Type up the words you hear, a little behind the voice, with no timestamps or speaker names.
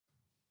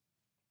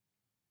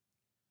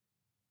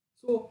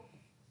So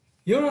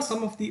here are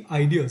some of the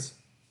ideas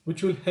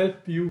which will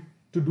help you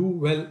to do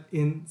well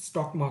in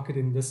stock market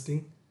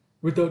investing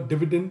with a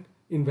dividend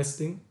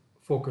investing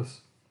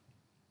focus.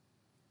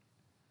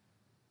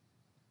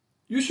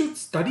 You should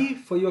study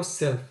for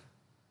yourself,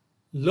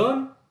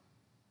 learn,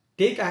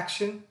 take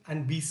action,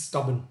 and be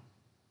stubborn.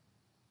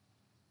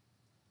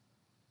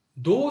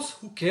 Those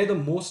who care the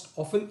most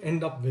often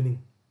end up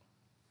winning.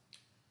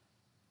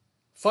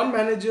 Fund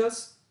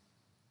managers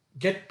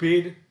get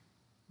paid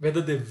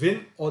whether they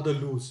win or they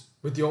lose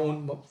with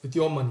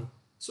your money.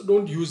 So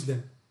don't use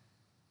them.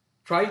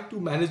 Try to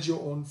manage your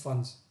own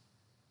funds.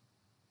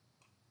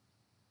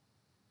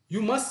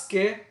 You must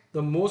care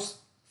the most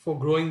for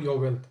growing your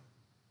wealth.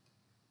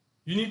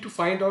 You need to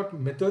find out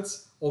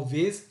methods or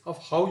ways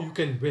of how you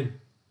can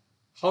win,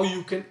 how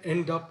you can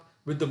end up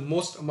with the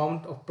most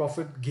amount of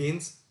profit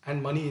gains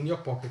and money in your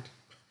pocket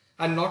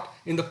and not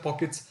in the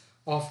pockets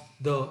of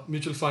the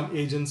mutual fund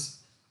agents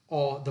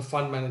or the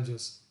fund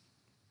managers.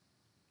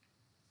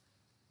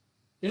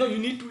 You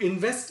need to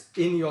invest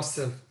in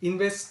yourself,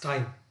 invest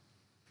time.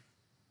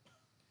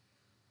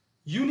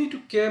 You need to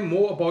care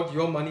more about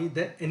your money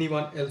than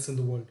anyone else in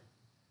the world.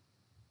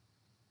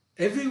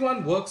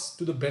 Everyone works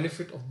to the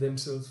benefit of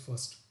themselves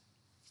first.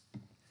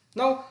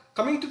 Now,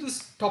 coming to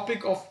this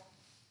topic of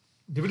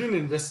dividend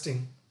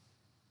investing,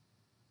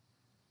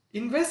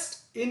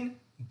 invest in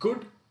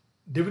good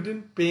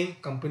dividend paying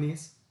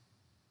companies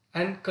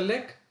and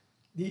collect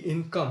the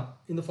income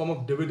in the form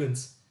of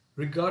dividends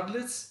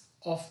regardless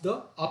of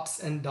the ups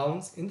and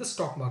downs in the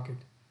stock market.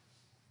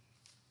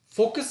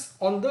 Focus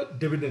on the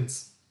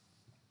dividends.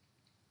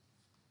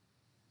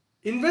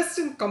 Invest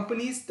in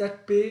companies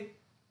that pay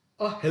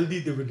a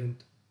healthy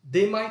dividend.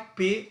 They might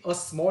pay a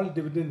small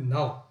dividend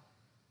now,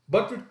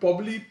 but will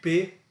probably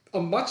pay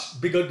a much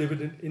bigger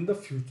dividend in the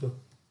future.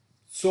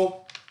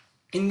 So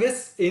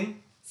invest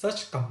in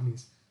such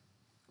companies.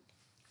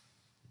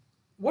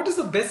 What is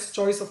the best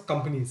choice of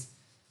companies?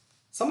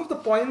 Some of the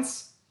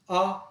points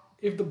are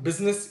if the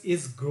business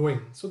is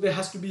growing. So there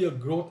has to be a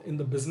growth in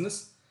the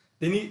business.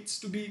 There needs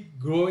to be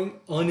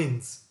growing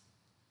earnings.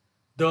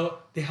 There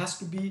has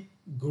to be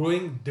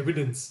growing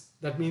dividends.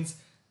 That means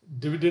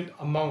dividend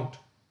amount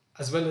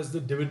as well as the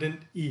dividend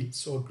yield.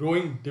 So a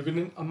growing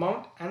dividend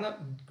amount and a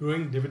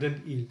growing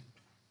dividend yield.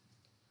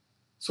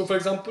 So for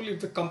example,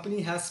 if the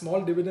company has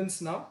small dividends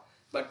now,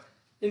 but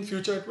in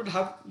future it would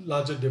have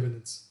larger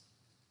dividends.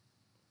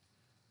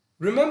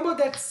 Remember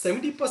that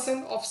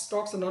 70% of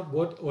stocks are not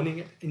worth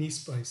owning at any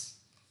price.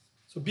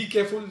 So be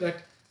careful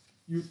that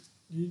you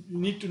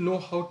need to know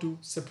how to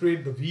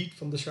separate the wheat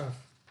from the chaff.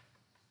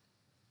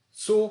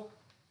 So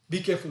be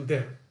careful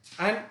there.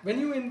 And when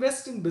you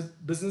invest in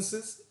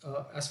businesses,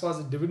 as far as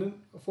the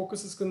dividend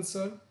focus is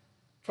concerned,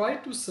 try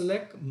to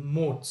select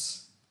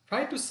moats.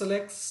 Try to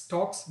select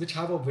stocks which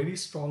have a very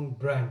strong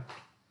brand.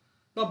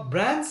 Now,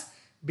 brands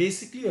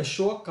basically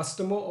assure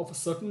customer of a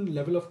certain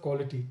level of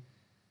quality,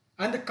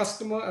 and the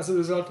customer, as a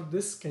result of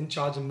this, can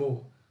charge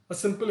more. A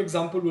simple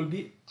example will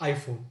be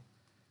iPhone.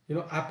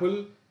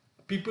 Apple,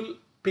 people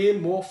pay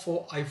more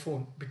for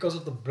iPhone because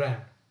of the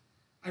brand.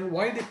 And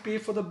why they pay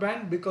for the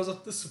brand? Because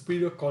of the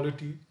superior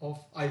quality of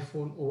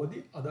iPhone over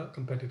the other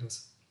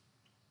competitors.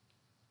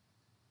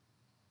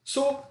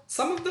 So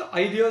some of the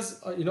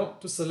ideas,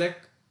 to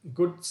select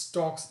good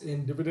stocks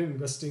in dividend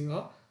investing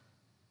are: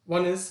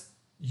 one is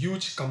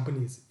huge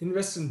companies.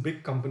 Invest in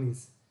big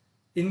companies.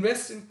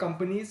 Invest in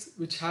companies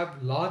which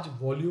have large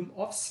volume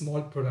of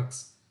small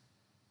products.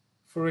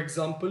 For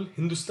example,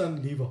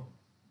 Hindustan Lever.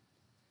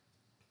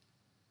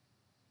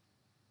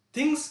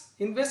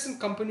 Invest in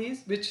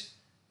companies which,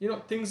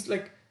 things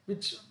like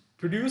which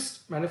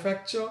produce,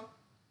 manufacture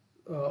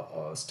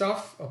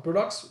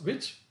products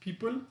which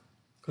people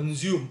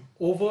consume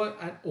over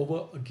and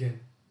over again.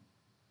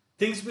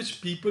 Things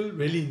which people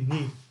really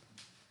need.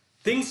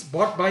 Things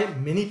bought by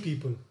many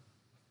people.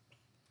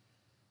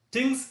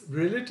 Things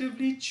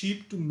relatively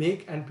cheap to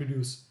make and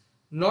produce,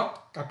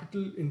 not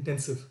capital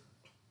intensive.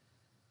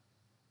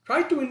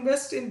 Try to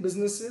invest in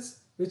businesses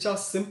which are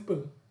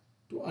simple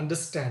to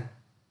understand.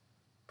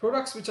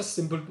 Products which are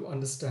simple to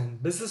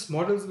understand. Business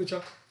models which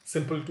are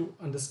simple to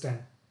understand.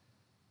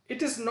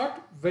 It is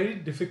not very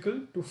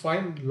difficult to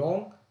find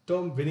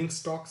long-term winning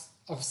stocks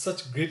of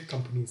such great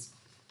companies.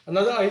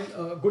 Another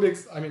a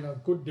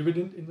good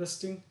dividend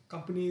investing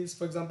company is,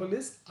 for example,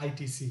 is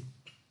ITC.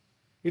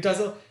 It has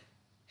a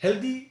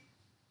healthy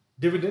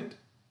dividend,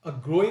 a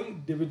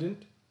growing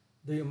dividend.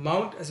 The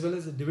amount as well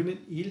as the dividend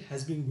yield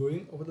has been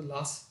growing over the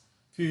last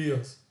few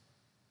years.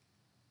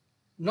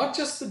 Not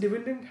just the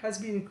dividend has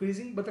been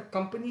increasing, but the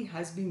company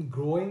has been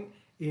growing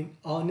in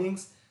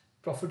earnings,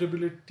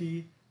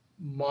 profitability,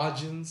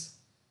 margins,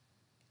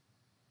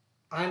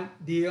 and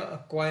they are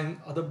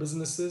acquiring other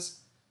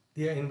businesses.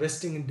 They are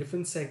investing in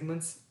different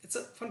segments. It's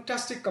a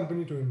fantastic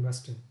company to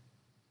invest in.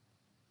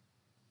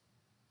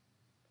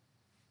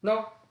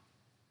 Now,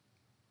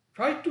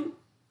 try to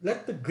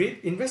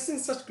invest in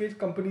such great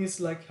companies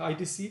like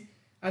ITC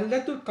and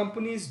let the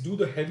companies do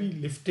the heavy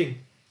lifting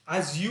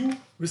as you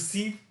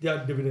receive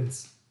their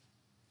dividends.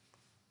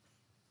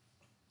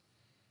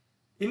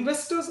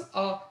 Investors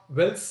are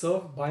well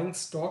served buying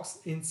stocks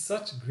in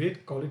such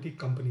great quality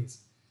companies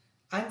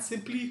and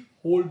simply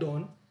hold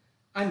on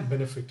and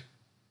benefit.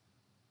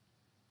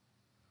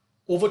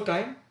 Over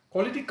time,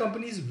 quality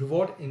companies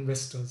reward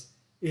investors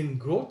in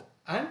growth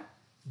and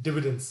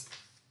dividends.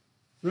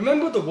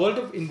 Remember, the world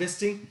of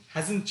investing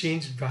hasn't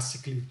changed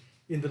drastically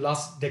in the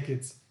last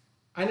decades,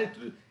 and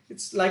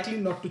it's likely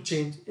not to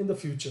change in the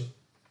future.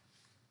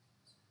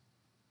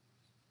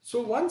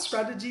 So, one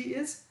strategy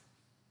is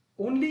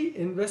only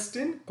invest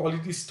in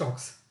quality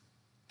stocks,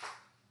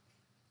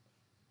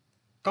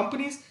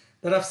 companies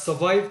that have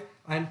survived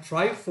and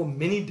thrived for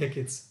many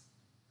decades,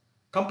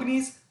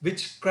 companies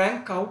which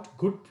crank out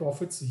good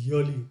profits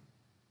yearly,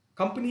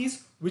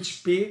 companies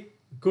which pay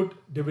good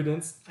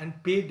dividends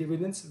and pay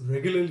dividends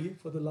regularly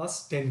for the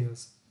last 10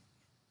 years.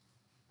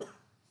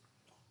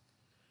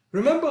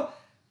 Remember,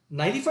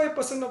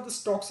 95% of the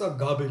stocks are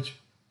garbage,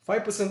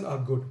 5% are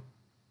good.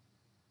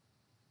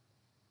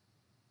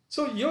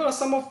 So here are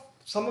some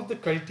of the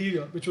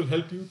criteria which will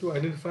help you to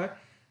identify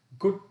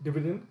good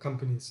dividend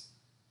companies.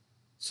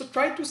 So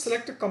try to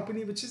select a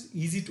company which is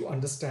easy to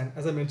understand,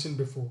 as I mentioned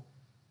before.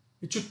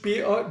 It should pay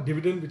a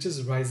dividend which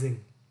is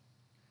rising.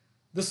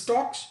 The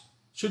stocks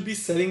should be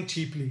selling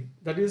cheaply,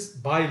 that is,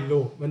 buy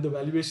low when the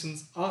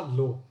valuations are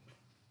low.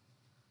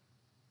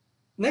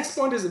 Next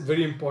point is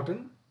very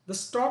important. The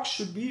stock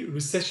should be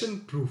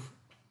recession proof.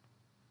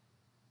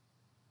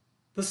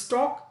 The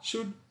stock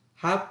should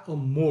have a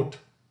moat.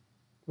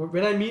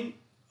 When I mean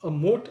a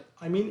moat,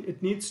 I mean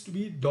it needs to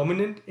be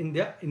dominant in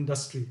their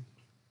industry.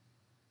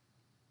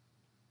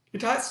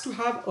 It has to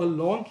have a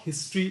long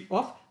history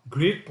of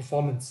great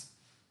performance.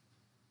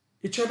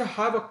 It should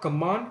have a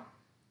command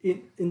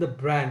in the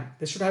brand.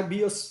 There should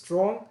be a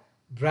strong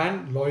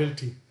brand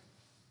loyalty.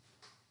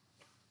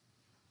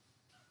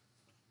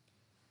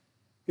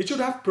 It should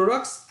have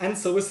products and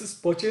services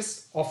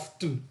purchased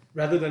often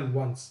rather than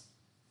once.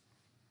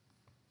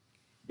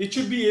 It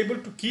should be able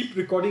to keep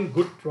recording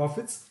good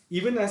profits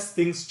even as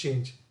things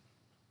change.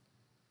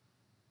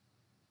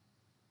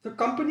 The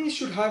company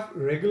should have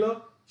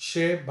regular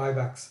share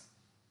buybacks.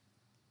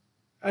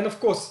 And of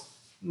course,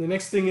 the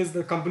next thing is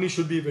the company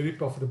should be very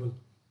profitable.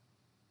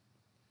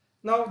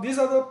 Now, these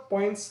are the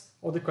points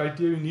or the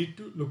criteria you need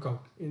to look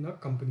out in a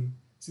company.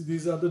 See,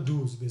 these are the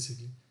do's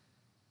basically.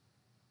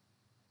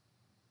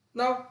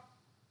 Now,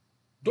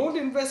 don't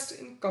invest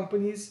in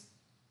companies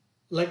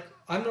like,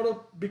 I'm not a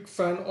big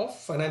fan of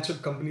financial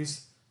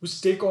companies which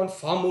take on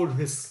far more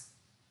risks.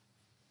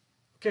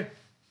 Okay.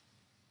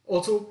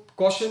 Also,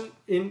 caution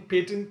in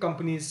patent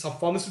companies, some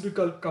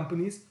pharmaceutical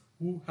companies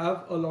who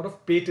have a lot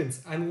of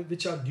patents and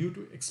which are due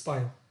to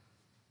expire.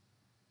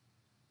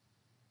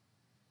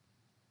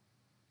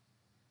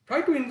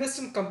 Try to invest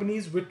in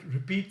companies with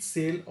repeat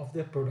sale of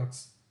their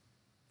products.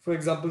 For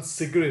example,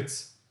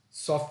 cigarettes,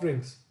 soft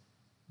drinks,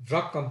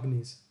 drug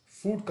companies,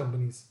 food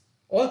companies,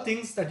 all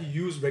things that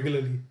you use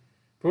regularly.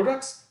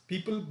 Products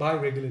people buy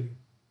regularly.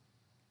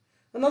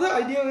 Another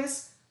idea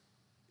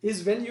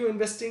is when you're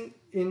investing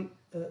in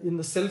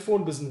the cell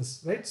phone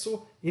business, right?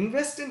 So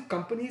invest in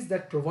companies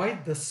that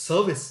provide the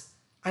service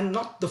and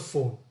not the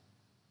phone.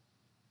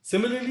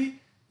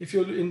 Similarly, if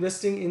you're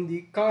investing in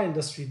the car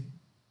industry,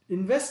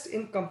 invest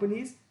in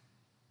companies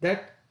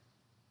that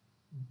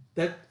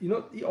the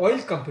oil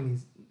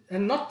companies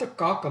and not the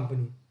car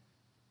company.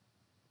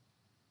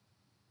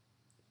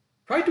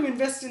 Try to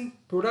invest in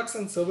products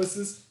and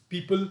services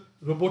people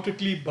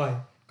robotically buy.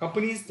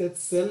 Companies that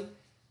sell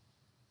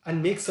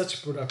and make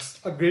such products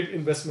are great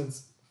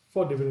investments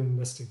for dividend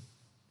investing.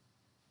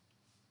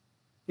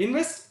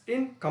 Invest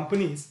in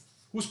companies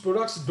whose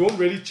products don't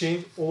really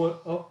change over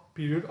a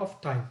period of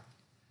time.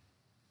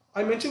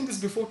 I mentioned this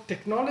before,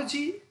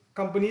 technology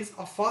companies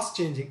are fast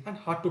changing and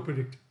hard to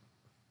predict.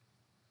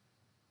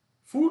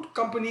 Food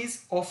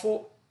companies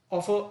offer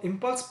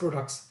impulse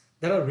products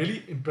that are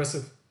really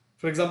impressive.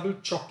 For example,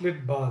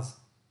 chocolate bars,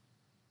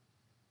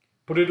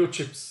 potato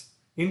chips,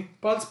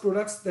 impulse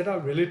products that are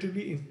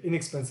relatively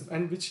inexpensive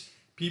and which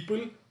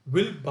people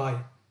will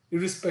buy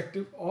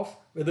irrespective of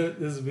whether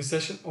there is a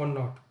recession or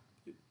not.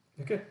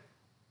 Okay.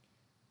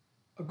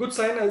 A good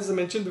sign, as I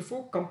mentioned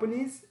before,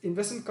 companies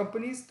invest in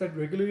companies that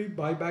regularly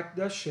buy back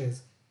their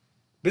shares.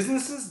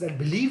 Businesses that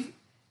believe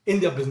in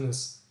their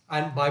business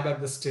and buy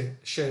back the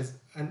shares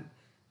and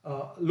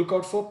look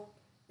out for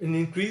an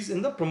increase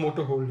in the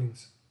promoter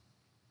holdings.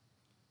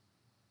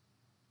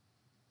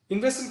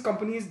 Invest in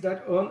companies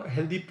that earn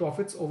healthy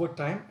profits over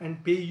time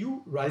and pay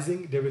you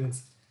rising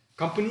dividends.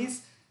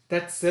 Companies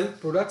that sell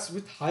products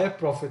with higher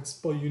profits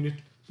per unit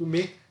to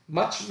make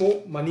much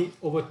more money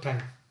over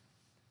time.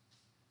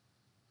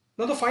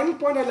 Now, the final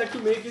point I'd like to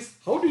make is,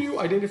 how do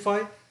you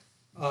identify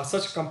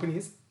such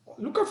companies?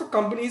 Look out for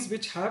companies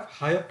which have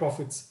higher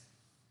profits.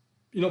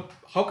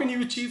 How can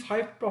you achieve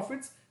high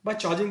profits? By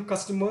charging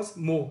customers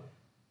more.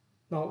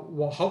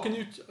 Now, how can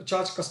you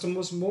charge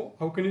customers more?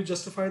 How can you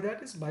justify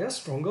that? Is by a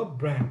stronger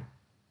brand.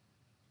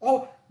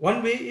 Or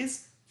one way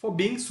is for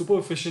being super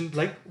efficient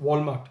like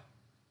Walmart.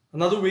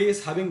 Another way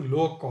is having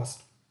lower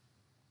cost.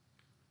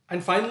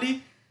 And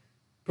finally,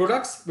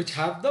 products which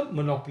have the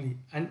monopoly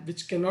and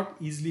which cannot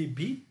easily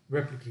be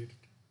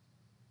replicated.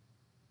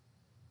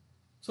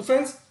 So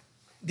friends,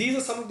 these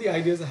are some of the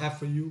ideas I have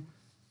for you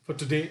for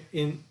today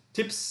in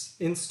tips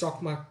in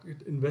stock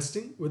market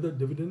investing with a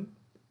dividend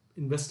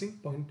investing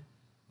point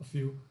of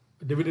view,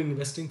 a dividend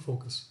investing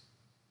focus.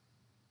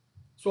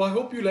 So I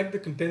hope you like the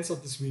contents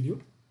of this video.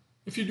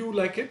 If you do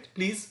like it,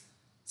 please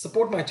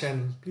support my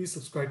channel. Please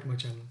subscribe to my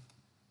channel.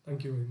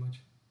 Thank you very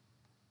much.